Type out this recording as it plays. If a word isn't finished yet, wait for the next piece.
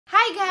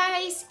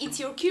Hi guys, it's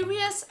your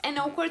curious and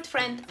awkward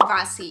friend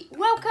Vasi.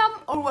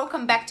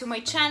 Welcome back to my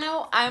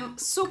channel. I'm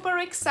super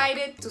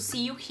excited to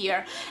see you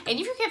here. And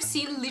if you have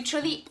seen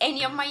literally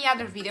any of my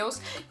other videos,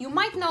 you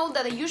might know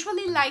that I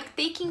usually like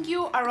taking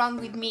you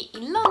around with me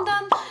in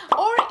London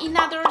or in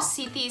other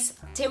cities,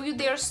 tell you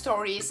their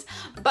stories.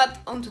 But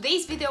on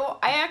today's video,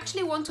 I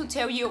actually want to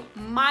tell you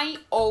my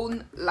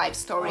own life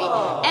story.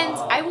 And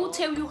I will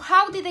tell you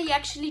how did I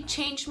actually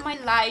change my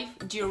life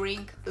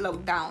during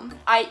lockdown.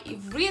 I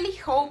really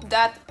hope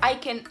that I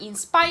can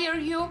inspire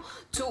you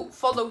to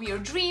follow your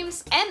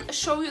dreams and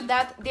show you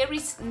that there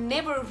is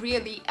never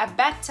really a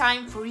bad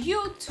time for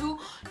you to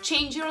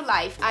change your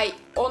life. I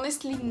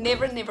honestly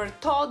never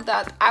thought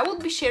that I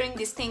would be sharing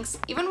these things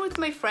even with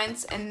my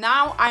friends, and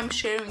now I'm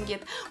sharing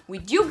it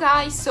with you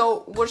guys,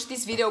 so watch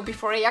this video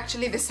before I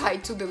actually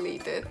decide to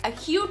delete it. A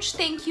huge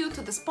thank you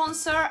to the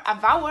sponsor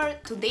of our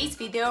today's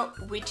video,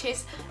 which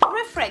is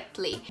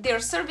Refrectly. Their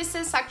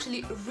services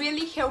actually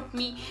really helped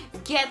me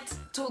get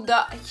to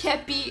the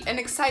happy and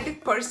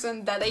excited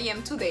person that I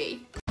am today.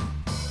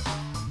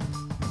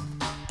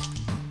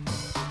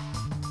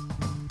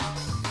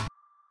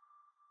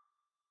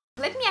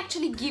 Let me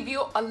actually give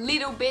you a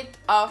little bit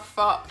of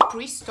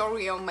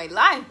pre-story on my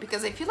life,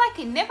 because I feel like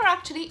I never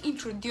actually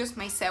introduced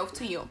myself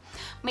to you.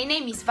 My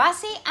name is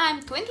Vasi,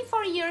 I'm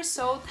 24 years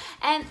old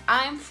and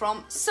I'm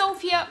from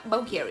Sofia,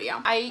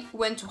 Bulgaria. I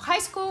went to high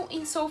school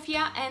in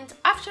Sofia, and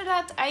after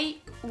that I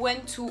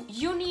went to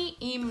uni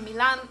in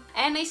Milan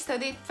and I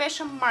studied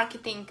fashion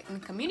marketing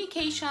and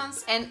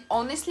communications, and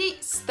honestly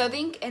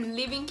studying and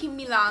living in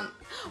Milan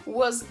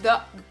was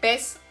the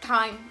best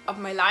time of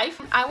my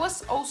life. I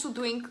was also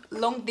doing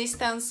long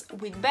distance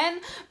with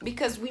Ben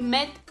because we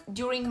met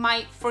during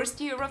my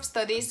first year of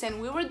studies, and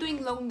we were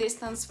doing long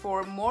distance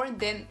for more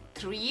than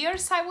 3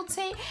 years, I would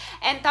say.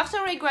 And after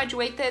I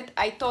graduated,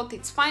 I thought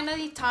it's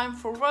finally time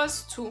for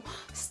us to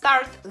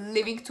start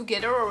living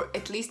together, or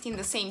at least in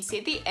the same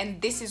city,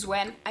 and this is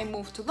when I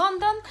moved to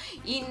London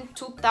in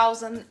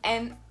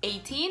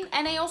 2018,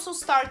 and I also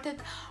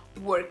started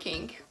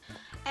working.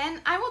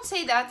 And I would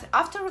say that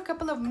after a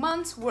couple of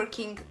months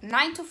working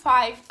 9 to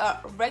 5, a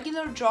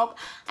regular job,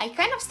 I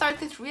kind of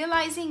started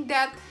realizing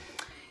that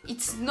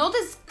it's not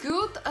as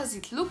good as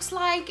it looks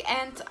like,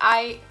 and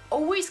I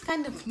always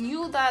kind of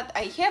knew that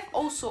I have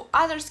also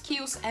other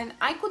skills and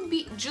I could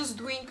be just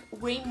doing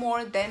way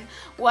more than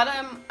what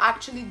I'm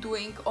actually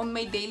doing on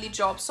my daily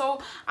job.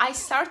 So I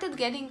started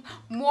getting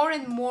more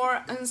and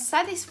more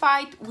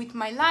unsatisfied with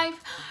my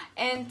life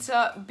and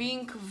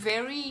being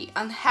very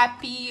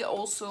unhappy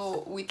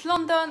also with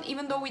London,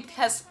 even though it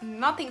has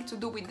nothing to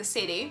do with the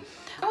city.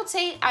 I would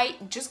say I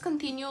just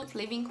continued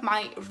living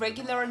my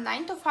regular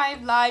 9 to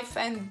 5 life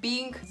and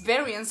being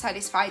very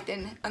unsatisfied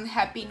and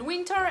unhappy in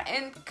winter,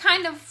 and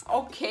kind of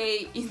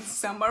okay in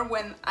summer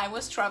when I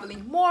was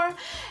traveling more.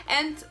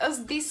 And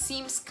as this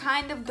seems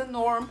kind of the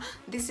norm,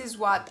 this is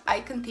what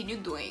I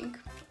continued doing.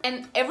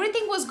 And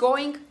everything was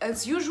going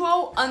as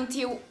usual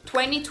until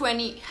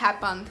 2020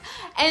 happened.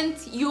 And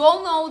you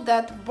all know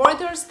that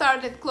borders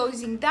started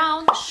closing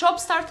down,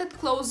 shops started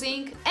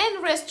closing,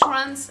 and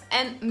restaurants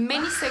and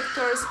many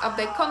sectors of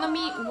the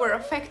economy were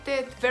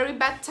affected. Very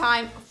bad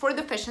time for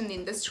the fashion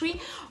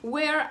industry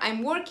where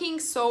I'm working.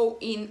 So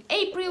in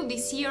April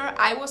this year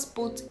I was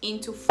put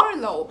into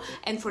furlough.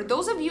 And for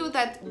those of you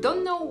that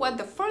don't know what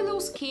the furlough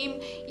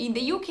scheme in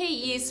the UK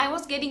is, I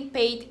was getting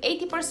paid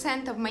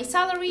 80% of my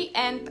salary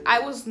and I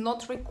was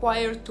not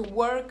required to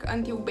work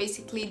until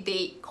basically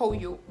they call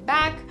you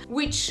back,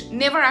 which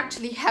never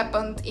actually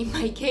happened in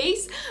my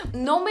case.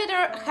 No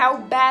matter how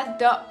bad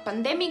the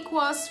pandemic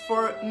was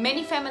for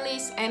many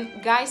families,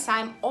 and guys,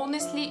 I'm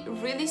honestly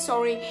really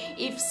sorry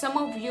if some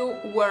of you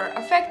were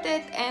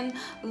affected and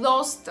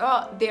lost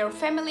their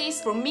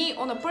families. For me,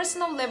 on a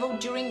personal level,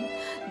 during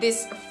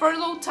this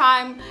furlough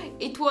time,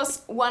 it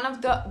was one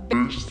of the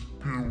best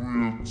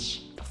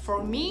periods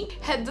for me.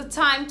 Had the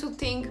time to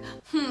think,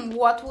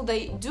 what would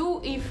I do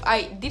if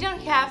I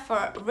didn't have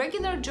a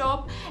regular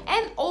job,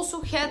 and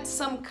also had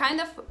some kind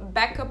of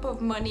backup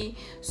of money,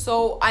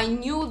 so I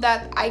knew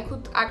that I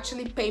could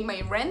actually pay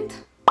my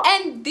rent.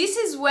 And this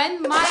is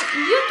when my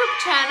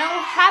YouTube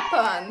channel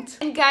happened.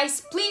 And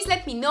guys, please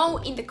let me know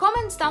in the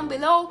comments down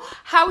below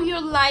how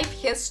your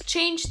life has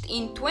changed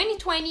in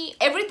 2020.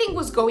 Everything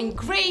was going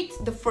great.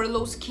 The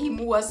furlough scheme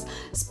was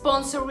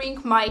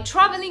sponsoring my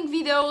traveling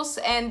videos,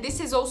 and this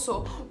is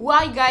also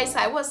why, guys,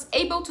 I was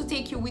able to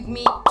take you with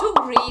me to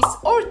Greece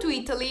or to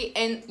Italy,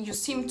 and you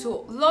seem to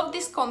love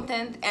this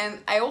content and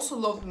I also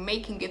love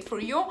making it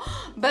for you.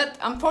 But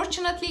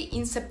unfortunately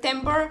in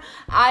September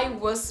I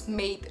was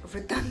made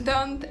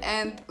redundant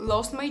and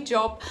lost my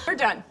job. You're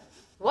done.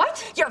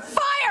 What? You're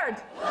fired!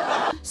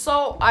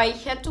 So I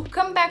had to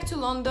come back to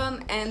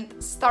London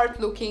and start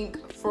looking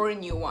for a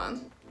new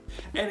one.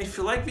 And if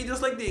you like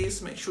videos like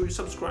this, make sure you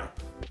subscribe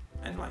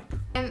and like.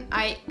 And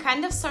I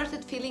kind of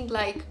started feeling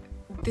like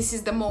this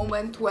is the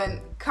moment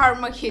when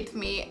karma hit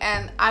me,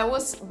 and I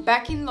was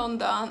back in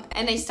London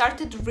and I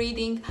started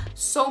reading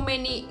so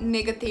many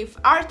negative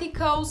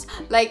articles,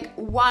 like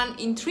 1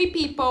 in 3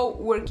 people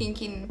working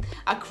in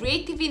a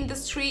creative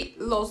industry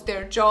lost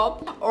their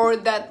job, or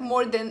that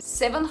more than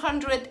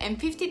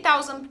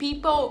 750,000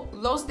 people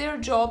lost their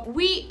job.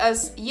 We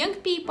as young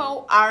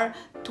people are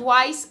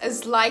twice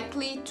as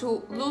likely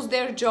to lose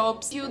their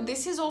jobs.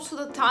 This is also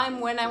the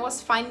time when I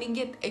was finding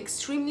it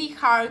extremely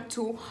hard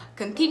to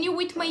continue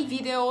with my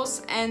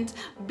videos and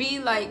be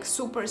like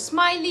super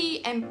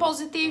smiley and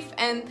positive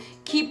and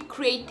keep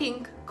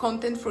creating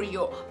content for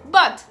you.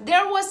 But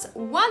there was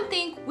one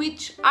thing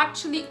which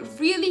actually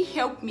really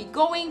helped me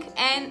going,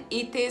 and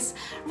it is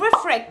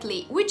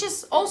Reflectly, which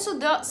is also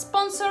the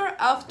sponsor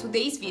of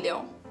today's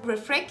video.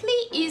 Reflectly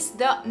is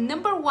the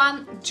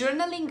 #1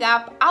 journaling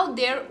app out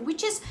there,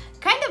 which is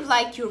kind of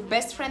like your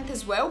best friend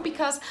as well,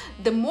 because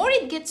the more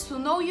it gets to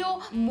know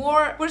you,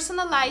 more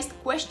personalized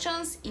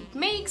questions it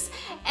makes,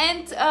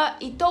 and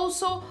it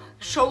also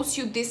shows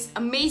you these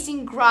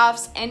amazing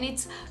graphs, and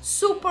it's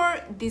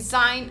super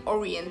design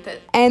oriented.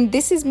 And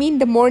this is me in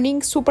the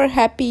morning, super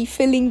happy,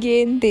 filling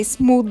in this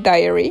mood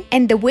diary.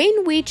 And the way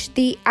in which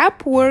the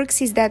app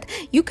works is that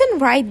you can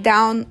write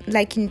down,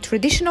 like in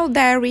traditional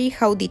diary,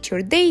 how did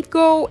your day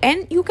go,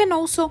 and you can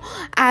also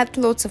add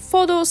lots of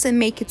photos and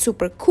make it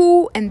super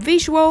cool and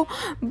visual.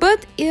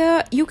 But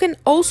you can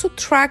also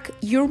track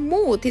your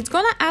mood. It's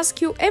gonna ask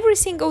you every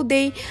single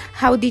day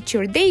how did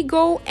your day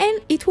go,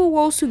 and it will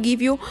also give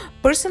you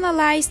personalized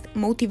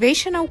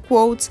motivational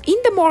quotes in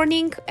the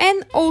morning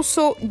and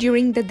also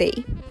during the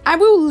day. I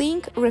will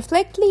link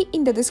Reflectly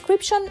in the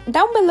description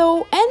down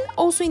below and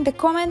also in the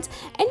comments,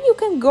 and you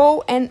can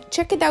go and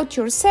check it out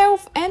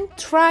yourself and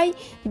try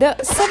the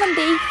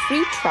 7-day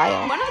free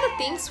trial. One of the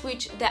things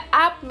which the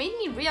app made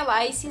me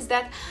realize is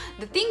that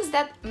the things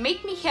that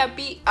make me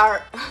happy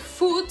are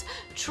food,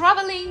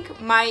 traveling,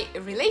 my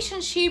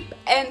relationship,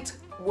 and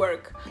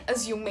work.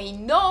 As you may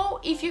know,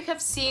 if you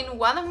have seen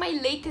one of my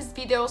latest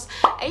videos,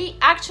 I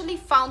actually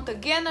found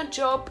again a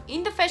job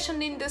in the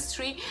fashion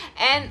industry,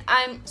 and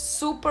I'm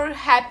super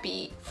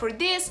happy for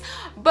this.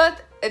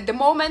 But at the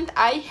moment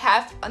I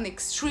have an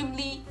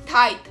extremely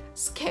tight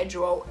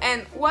schedule,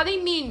 and what I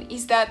mean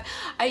is that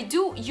I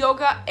do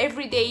yoga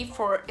every day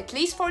for at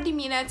least 40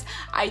 minutes.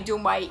 I do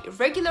my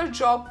regular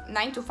job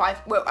 9 to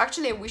 5. Well,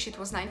 actually I wish it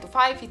was 9 to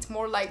 5, it's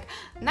more like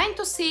 9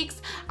 to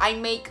 6. I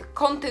make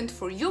content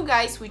for you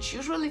guys, which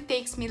usually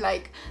takes me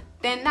like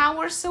 10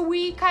 hours a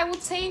week, I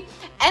would say,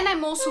 and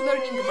I'm also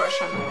learning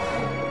Russian.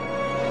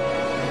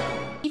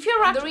 If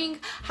you're wondering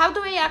how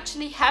do I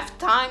actually have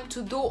time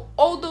to do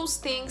all those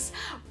things,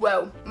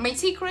 well, my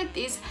secret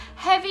is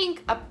having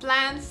a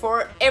plan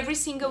for every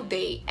single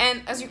day.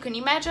 And as you can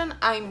imagine,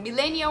 I'm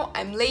millennial,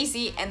 I'm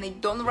lazy, and I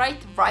don't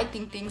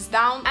writing things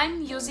down.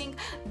 I'm using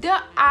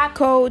the app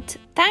called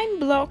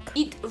Timebloc.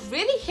 It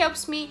really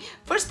helps me,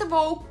 first of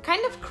all,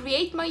 kind of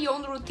create my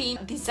own routine.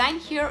 Design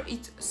here,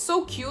 it's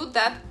so cute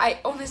that I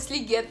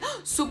honestly get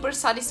super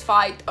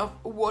satisfied of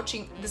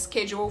watching the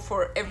schedule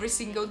for every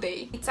single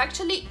day. It's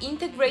actually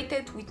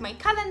integrated with my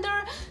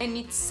calendar, and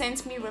it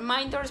sends me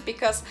reminders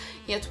because,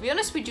 yeah, to be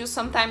honest with you,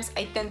 sometimes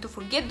I tend to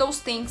forget those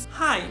things.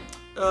 Hi.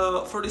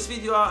 For this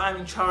video, I'm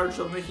in charge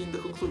of making the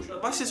conclusion.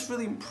 Vasi has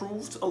really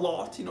improved a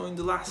lot, you know, in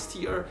the last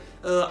year.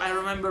 I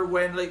remember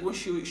when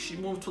she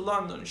moved to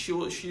London, she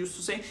used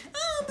to say,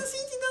 the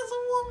city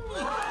doesn't want me.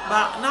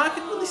 But now I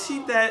can really see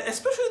that,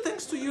 especially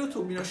thanks to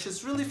YouTube, you know,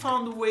 she's really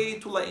found a way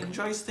to like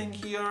enjoy staying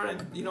here,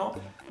 and you know,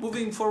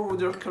 moving forward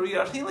with her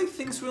career. I think like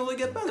things really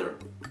get better.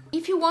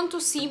 If you want to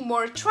see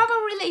more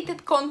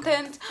travel-related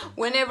content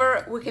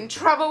whenever we can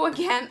travel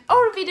again,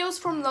 or videos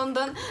from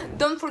London,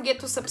 don't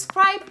forget to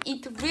subscribe.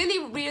 It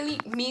really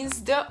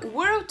means the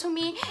world to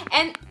me.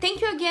 And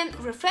thank you again,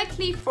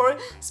 Reflectly, for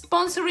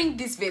sponsoring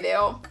this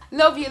video.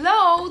 Love you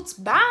loads.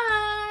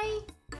 Bye!